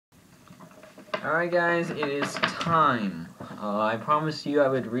Alright guys, it is time. I promised you I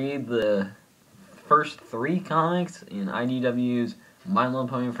would read the first 3 comics in IDW's My Little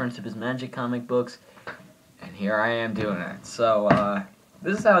Pony Friendship is Magic comic books, and here I am doing it. So,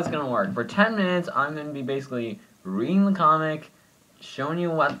 this is how it's going to work. For 10 minutes, I'm going to be basically reading the comic, showing you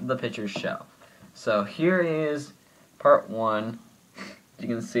what the pictures show. So, here is part 1. As you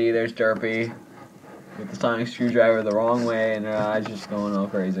can see, there's Derpy with the sonic screwdriver the wrong way, and her eyes just going all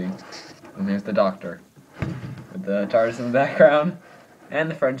crazy. And there's the Doctor with the TARDIS in the background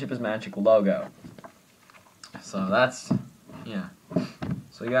and the Friendship is Magic logo. So that's, yeah.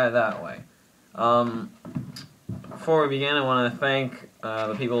 So you got it that way. Before we begin, I want to thank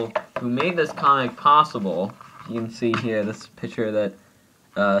the people who made this comic possible. You can see here this picture that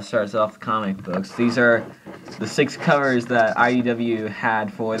starts off the comic books. These are the 6 covers that IDW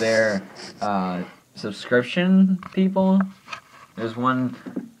had for their subscription people. There's one,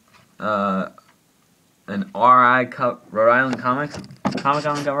 an Rhode Island Comic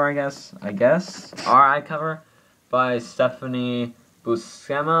on cover, I guess, RI cover by Stephanie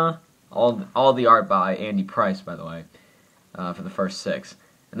Buscema, all the art by Andy Price, by the way, for the first 6.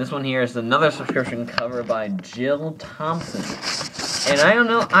 And this one here is another subscription cover by Jill Thompson. And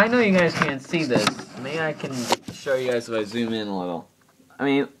I know you guys can't see this. Maybe I can show you guys if I zoom in a little. I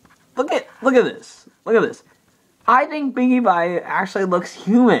mean, look at this. Look at this. I think Binky Bye actually looks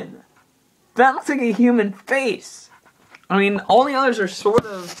human. That looks like a human face. I mean, all the others are sort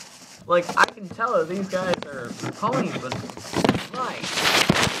of, like, I can tell that these guys are ponies, but, like,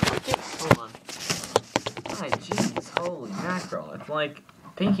 hold on. My jeez, holy mackerel. It's like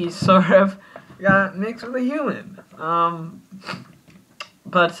Pinky's sort of got mixed with a human.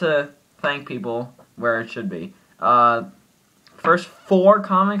 But to thank people where it should be. First 4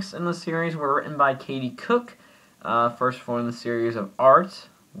 comics in the series were written by Katie Cook. First 4 in the series of art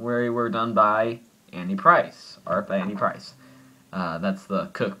were done by Andy Price. Art by Andy Price. That's the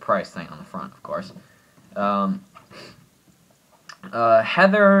Cook Price thing on the front, of course.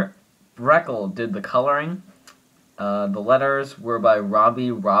 Heather Reckel did the coloring. The letters were by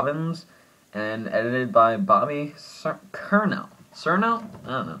Robbie Robbins and edited by Bobby Curnow. Cerno?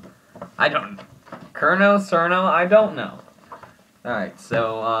 I don't know. Cerno? I don't know. Alright,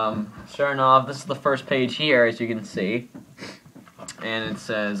 so, sure enough, this is the first page here, as you can see. And it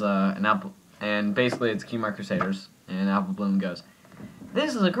says, and basically it's Queen Crusaders, and Apple Bloom goes,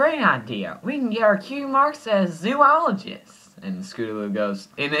 "This is a great idea. We can get our Q marks as zoologists." And Scootaloo goes,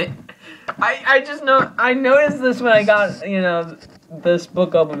 "In it." I noticed this when I got, this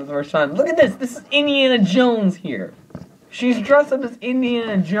book open for the first time. Look at this. This is Indiana Jones here. She's dressed up as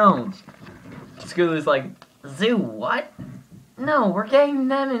Indiana Jones. Scootaloo's like, "Zoo what? No, we're getting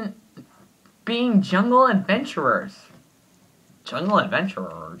them in being jungle adventurers." Jungle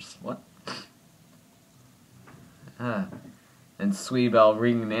adventurers? What? And Sweetie Belle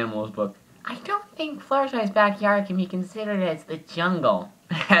reading an animals book. "I don't think Fluttershy's backyard can be considered as the jungle."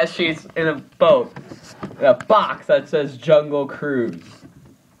 As she's in a boat. In a box that says Jungle Cruise.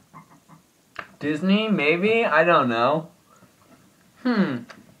 Disney? Maybe? I don't know.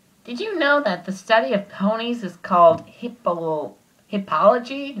 Did you know that the study of ponies is called hippology?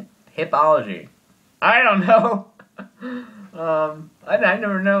 Hippology. I don't know. I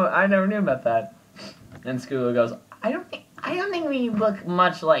never knew about that. And Scootaloo goes, I don't think we look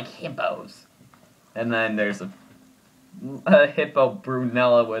much like hippos." And then there's a hippo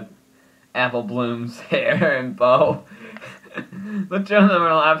Brunella with Apple Bloom's hair and bow. The two of them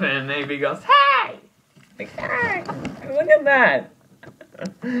are laughing, and Navy goes, "Hey! Like, hey! Look at that!"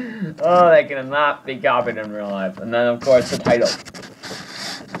 Oh, they cannot be copied in real life. And then, of course, the title.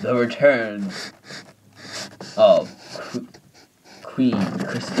 The Return of Queen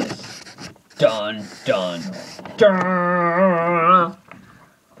Chrysalis. Dun, dun, dun.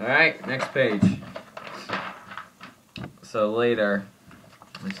 Alright, next page. So later,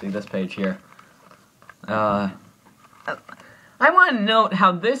 let me see this page here. I want to note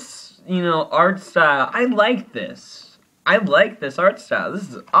how this, art style, I like this. I like this art style. This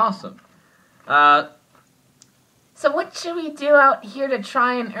is awesome. So what should we do out here to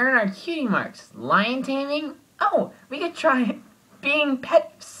try and earn our cutie marks? Lion taming? Oh, we could try being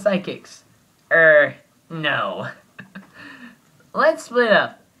pet psychics. No. Let's split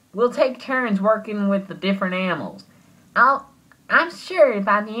up. We'll take turns working with the different animals. I'm sure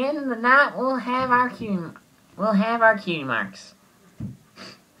by the end of the night we'll have our cutie marks.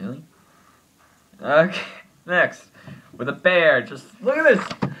 Really? Okay, next. With a bear. Just look at this.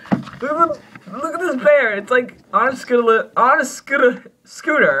 Look at this bear. It's like on a scooter.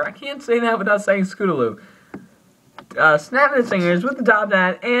 I can't say that without saying Scootaloo. Snapping his fingers with the top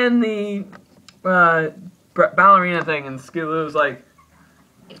hat and the ballerina thing, and Scootaloo's like,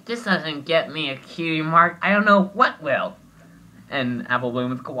 if this doesn't get me a cutie mark, I don't know what will. And Apple Bloom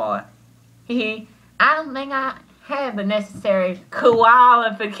with koala. Hee, I don't think I have the necessary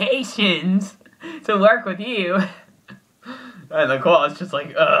qualifications to work with you. And the koala's just like,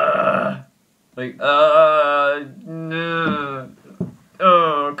 no.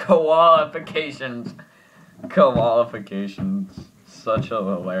 Oh, qualifications. Qualifications. Such a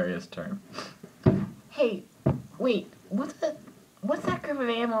hilarious term. Hey, wait, what's that group of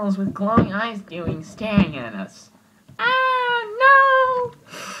animals with glowing eyes doing staring at us? No!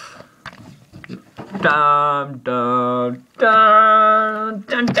 Dun dun dun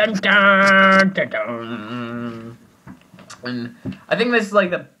dun dun dun dun dun. And I think this is like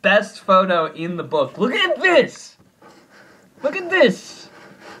the best photo in the book. Look at this! Look at this!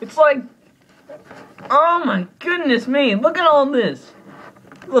 It's like, oh my goodness me! Look at all this!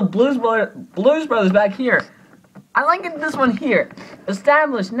 The Blues Brothers back here. I like it, this one here.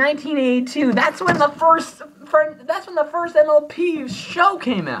 Established 1982. That's when the first MLP show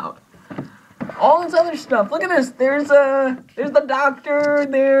came out. All this other stuff. Look at this. There's the Doctor.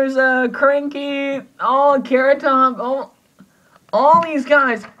 There's Cranky. Carrot Top. All these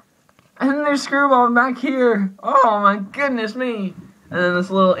guys. And then there's Screwball back here. Oh my goodness me. And then this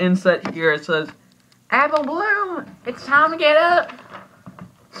little inset here. It says, Apple Bloom, it's time to get up.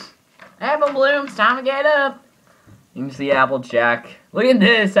 Apple Bloom, it's time to get up. You can see Applejack. Look at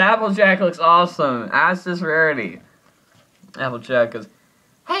this. Applejack looks awesome. As this rarity. Applejack goes,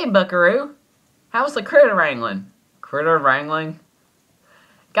 hey, Buckaroo. How's the critter wrangling? Critter wrangling?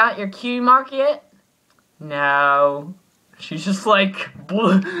 Got your cue mark yet? No. She's just like,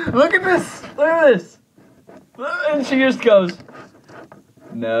 look at this. Look at this. And she just goes,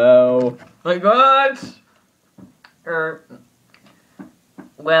 no. Like, what?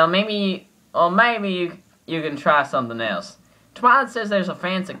 Well, maybe you can try something else. Twilight says there's a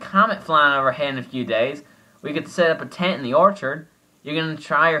fancy comet flying overhead in a few days. We could set up a tent in the orchard. You're gonna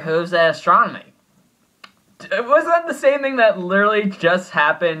try your hooves at astronomy. Was that the same thing that literally just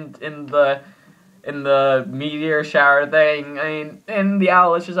happened in the meteor shower thing? I mean, in the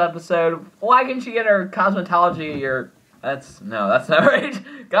Owlicious episode, why can't she get her cosmetology or... That's not right.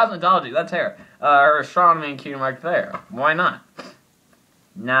 Cosmetology, that's her. Her astronomy and cutie mark there. Why not?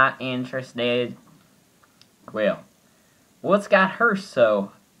 Not interested. Well, what's got her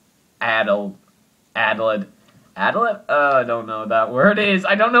so addled? I don't know what that word is.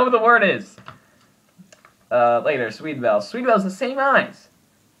 I don't know what the word is. Later, Sweet Belle. Sweet Belle's the same eyes.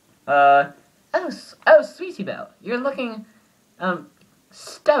 Oh, Sweetie Belle, you're looking,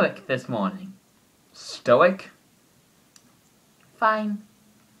 stoic this morning. Stoic? Fine.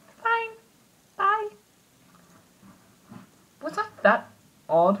 Bye. Was I that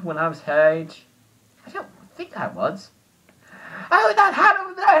odd when I was her age? I don't think I was. Oh, that hat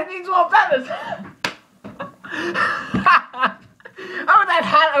over there needs more feathers! Oh, that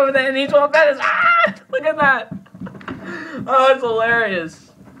hat over there needs more feathers! Ah! Look at that! Oh, it's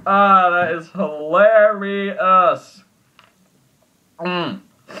hilarious. Ah, that is hilarious.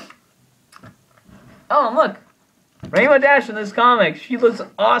 Oh, look. Rainbow Dash in this comic. She looks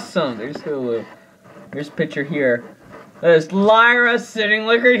awesome. There's Hulu. There's a picture here. There's Lyra sitting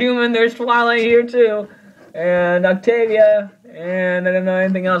like a human. There's Twilight here, too. And Octavia. And I don't know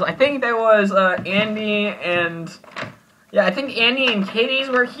anything else. I think there was Andy and... Yeah, I think Andy and Katie's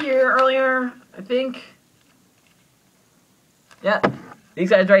were here earlier. I think. Yeah. These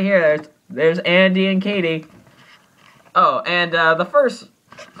guys right here. There's Andy and Katie. Oh, and the first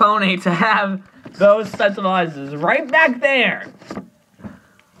pony to have those sets of eyes is right back there.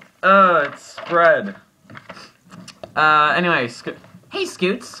 It's spread. Anyway, hey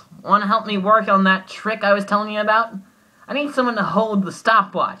Scoots, want to help me work on that trick I was telling you about? I need someone to hold the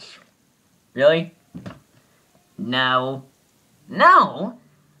stopwatch. Really? No. No?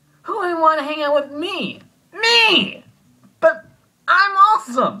 Who would want to hang out with me? Me! But I'm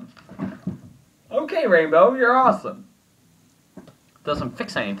awesome! Okay, Rainbow, you're awesome. Doesn't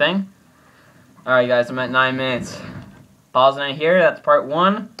fix anything. Alright guys, I'm at 9 minutes. Pausing it here, that's part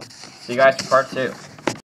 1. See you guys for part 2.